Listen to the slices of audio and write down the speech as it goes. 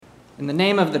In the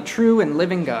name of the true and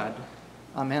living God,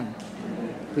 amen.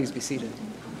 Please be seated.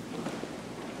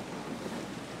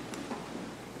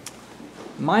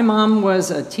 My mom was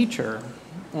a teacher,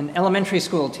 an elementary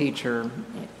school teacher,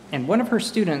 and one of her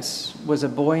students was a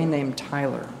boy named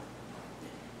Tyler.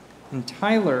 And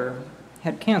Tyler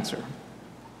had cancer,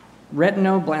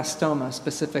 retinoblastoma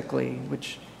specifically,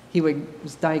 which he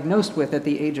was diagnosed with at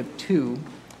the age of 2.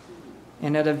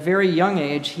 And at a very young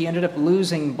age, he ended up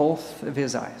losing both of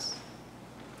his eyes.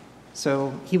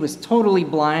 So he was totally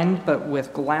blind, but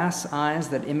with glass eyes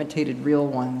that imitated real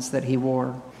ones that he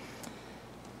wore.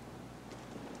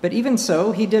 But even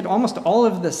so, he did almost all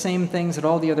of the same things that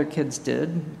all the other kids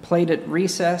did. Played at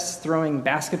recess, throwing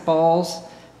basketballs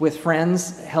with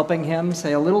friends, helping him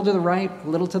say a little to the right, a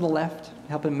little to the left,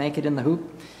 help him make it in the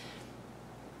hoop.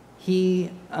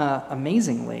 He,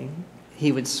 amazingly,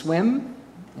 he would swim,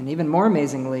 and even more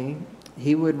amazingly,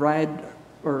 he would ride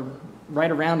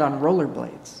around on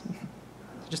rollerblades.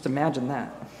 Just imagine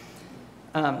that.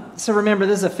 So remember,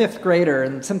 this is a 5th grader,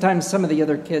 and sometimes some of the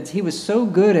other kids, he was so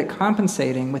good at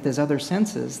compensating with his other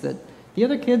senses that the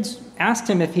other kids asked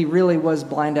him if he really was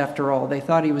blind after all. They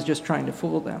thought he was just trying to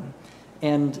fool them.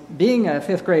 And being a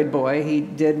 5th grade boy, he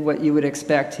did what you would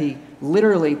expect. He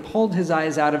literally pulled his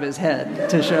eyes out of his head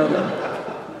to show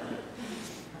them.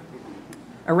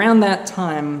 Around that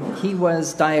time, he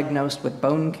was diagnosed with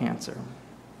bone cancer.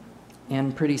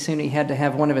 And pretty soon he had to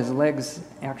have one of his legs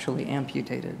actually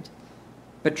amputated.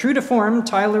 But true to form,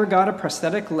 Tyler got a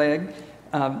prosthetic leg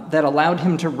that allowed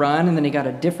him to run, and then he got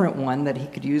a different one that he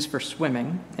could use for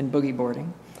swimming and boogie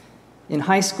boarding. In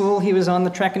high school, he was on the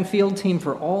track and field team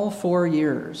for all 4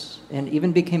 years and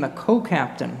even became a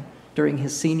co-captain during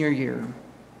his senior year.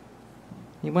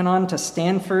 He went on to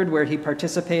Stanford, where he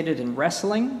participated in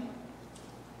wrestling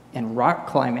and rock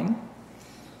climbing.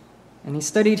 And he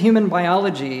studied human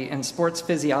biology and sports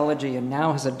physiology and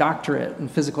now has a doctorate in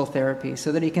physical therapy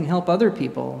so that he can help other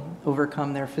people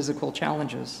overcome their physical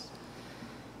challenges.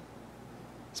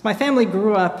 So my family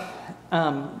grew up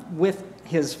with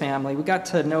his family. We got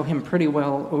to know him pretty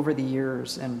well over the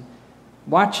years, and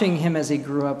watching him as he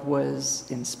grew up was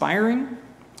inspiring,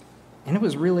 and it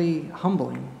was really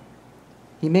humbling.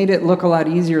 He made it look a lot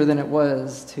easier than it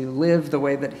was to live the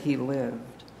way that he lived.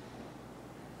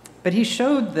 But he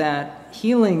showed that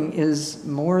healing is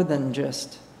more than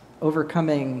just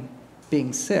overcoming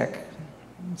being sick.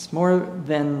 It's more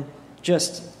than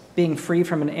just being free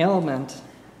from an ailment.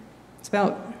 It's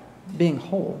about being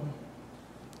whole.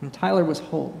 And Tyler was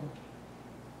whole.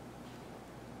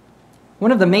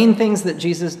 One of the main things that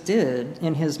Jesus did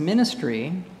in his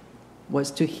ministry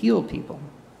was to heal people,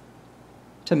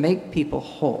 to make people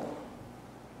whole.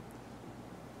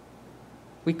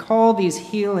 We call these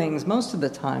healings most of the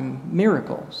time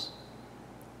miracles.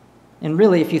 And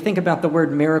really, if you think about the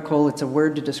word miracle, it's a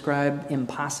word to describe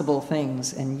impossible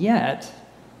things. And yet,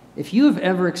 if you have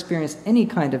ever experienced any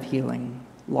kind of healing,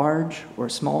 large or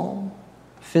small,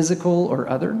 physical or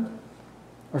other,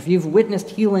 or if you've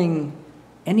witnessed healing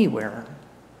anywhere,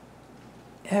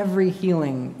 every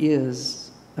healing is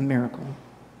a miracle.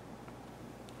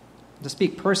 To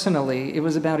speak personally, it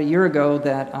was about a year ago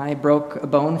that I broke a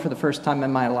bone for the first time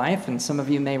in my life, and some of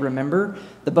you may remember.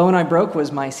 The bone I broke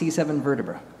was my C7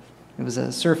 vertebra. It was a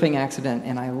surfing accident,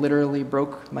 and I literally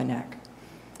broke my neck.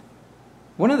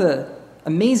 One of the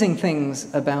amazing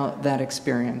things about that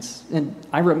experience, and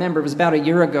I remember it was about a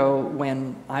year ago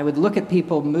when I would look at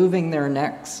people moving their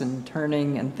necks and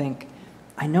turning and think,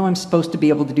 I know I'm supposed to be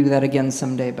able to do that again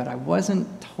someday, but I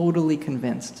wasn't totally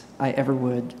convinced I ever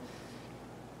would.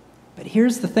 But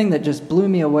here's the thing that just blew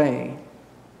me away.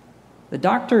 The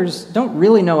doctors don't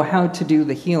really know how to do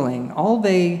the healing. All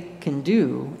they can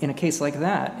do in a case like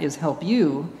that is help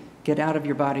you get out of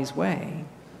your body's way.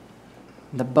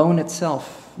 The bone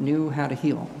itself knew how to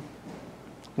heal.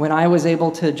 When I was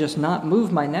able to just not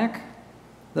move my neck,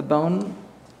 the bone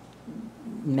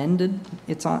mended.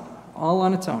 It's all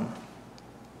on its own.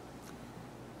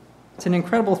 It's an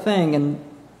incredible thing, and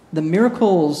the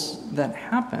miracles that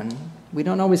happen, we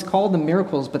don't always call them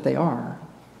miracles, but they are.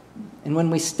 And when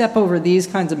we step over these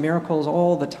kinds of miracles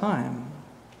all the time,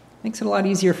 it makes it a lot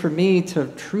easier for me to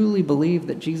truly believe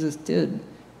that Jesus did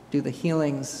do the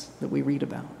healings that we read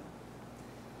about.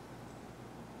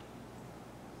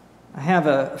 I have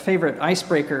a favorite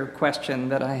icebreaker question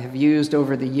that I have used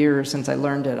over the years since I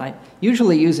learned it. I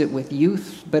usually use it with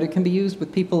youth, but it can be used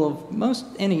with people of most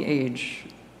any age.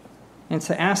 And it's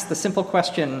to ask the simple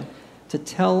question, to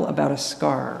tell about a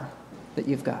scar that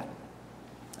you've got,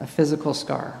 a physical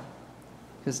scar.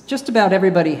 Because just about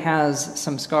everybody has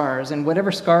some scars, and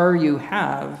whatever scar you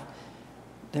have,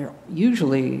 they're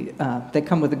usually, they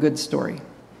come with a good story.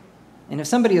 And if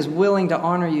somebody is willing to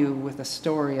honor you with a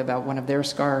story about one of their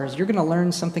scars, you're going to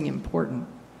learn something important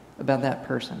about that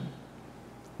person.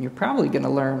 You're probably going to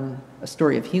learn a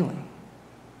story of healing.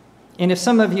 And if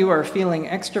some of you are feeling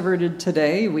extroverted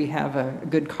today, we have a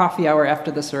good coffee hour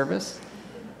after the service.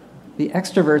 The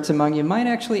extroverts among you might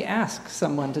actually ask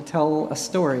someone to tell a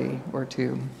story or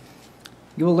two.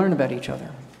 You will learn about each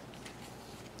other.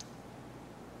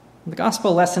 The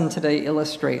gospel lesson today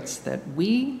illustrates that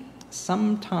we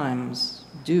sometimes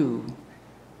do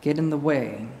get in the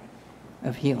way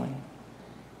of healing,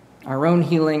 our own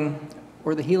healing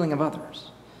or the healing of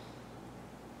others.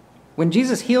 When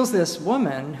Jesus heals this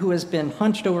woman who has been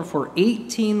hunched over for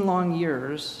 18 long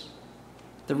years,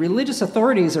 the religious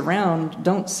authorities around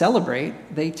don't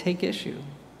celebrate, they take issue.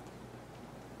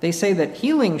 They say that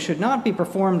healing should not be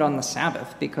performed on the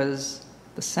Sabbath because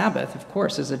the Sabbath, of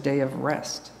course, is a day of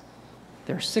rest.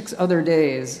 There are 6 other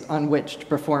days on which to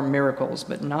perform miracles,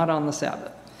 but not on the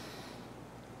Sabbath.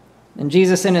 And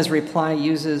Jesus, in his reply,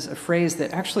 uses a phrase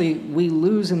that actually we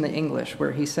lose in the English,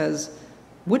 where he says,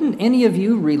 "Wouldn't any of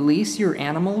you release your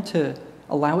animal to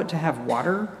allow it to have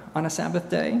water on a Sabbath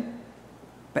day?"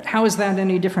 But how is that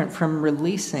any different from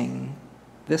releasing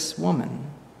this woman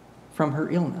from her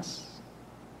illness?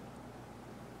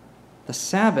 The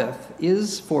Sabbath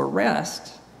is for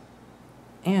rest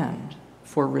and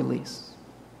for release.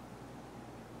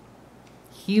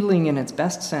 Healing in its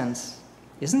best sense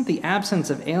isn't the absence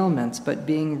of ailments, but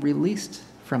being released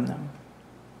from them.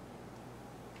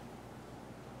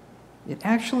 It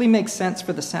actually makes sense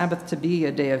for the Sabbath to be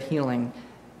a day of healing.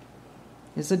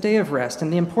 It's a day of rest,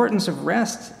 and the importance of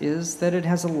rest is that it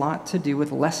has a lot to do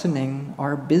with lessening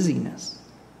our busyness,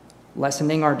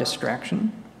 lessening our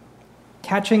distraction,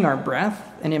 catching our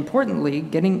breath, and importantly,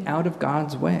 getting out of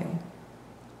God's way,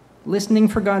 listening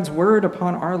for God's word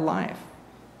upon our life,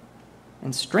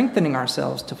 and strengthening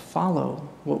ourselves to follow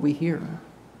what we hear.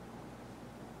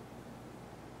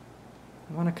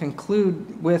 I want to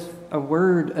conclude with a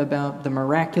word about the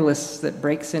miraculous that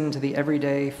breaks into the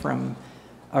everyday from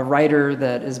a writer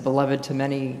that is beloved to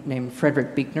many named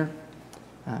Frederick Buechner.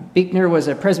 Buechner was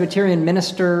a Presbyterian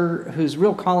minister whose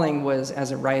real calling was as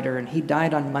a writer, and he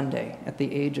died on Monday at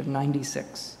the age of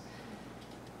 96.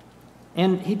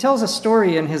 And he tells a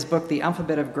story in his book, The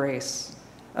Alphabet of Grace,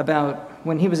 about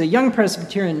when he was a young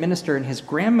Presbyterian minister and his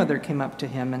grandmother came up to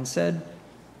him and said,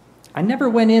 "I never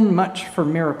went in much for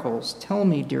miracles. Tell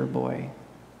me, dear boy,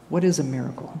 what is a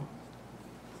miracle?"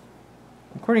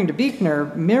 According to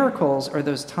Buechner, miracles are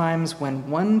those times when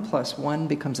 1 + 1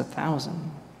 becomes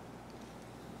 1,000.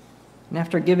 And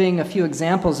after giving a few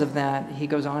examples of that, he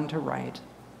goes on to write,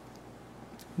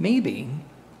 "Maybe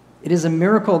it is a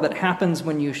miracle that happens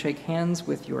when you shake hands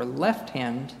with your left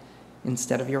hand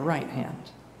instead of your right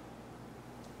hand.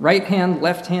 Right hand,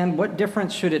 left hand, what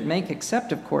difference should it make,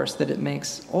 except, of course, that it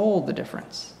makes all the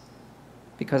difference?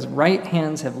 Because right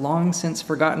hands have long since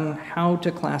forgotten how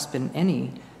to clasp in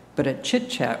any but a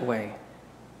chit-chat way.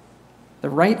 The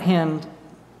right hand,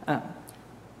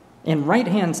 and right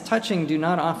hands touching do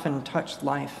not often touch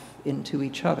life into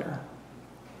each other,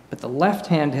 but the left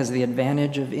hand has the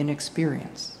advantage of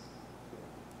inexperience.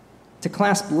 To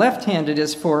clasp left-handed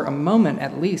is for a moment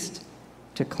at least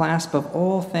to clasp of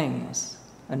all things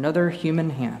another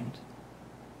human hand,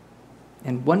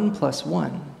 and 1 +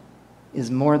 1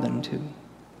 is more than 2.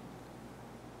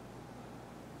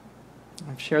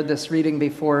 I've shared this reading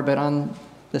before, but on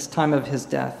this time of his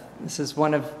death, this is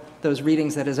one of those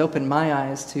readings that has opened my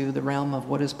eyes to the realm of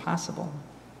what is possible.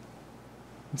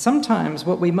 And sometimes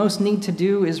what we most need to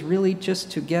do is really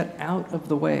just to get out of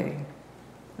the way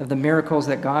of the miracles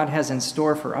that God has in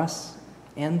store for us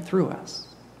and through us.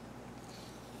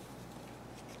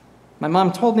 My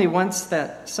mom told me once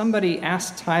that somebody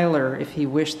asked Tyler if he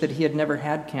wished that he had never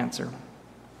had cancer,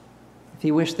 if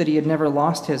he wished that he had never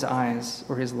lost his eyes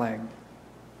or his leg.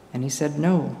 And he said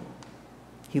no,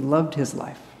 he loved his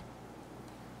life.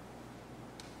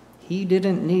 He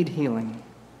didn't need healing.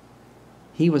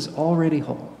 He was already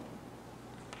whole.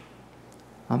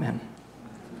 Amen.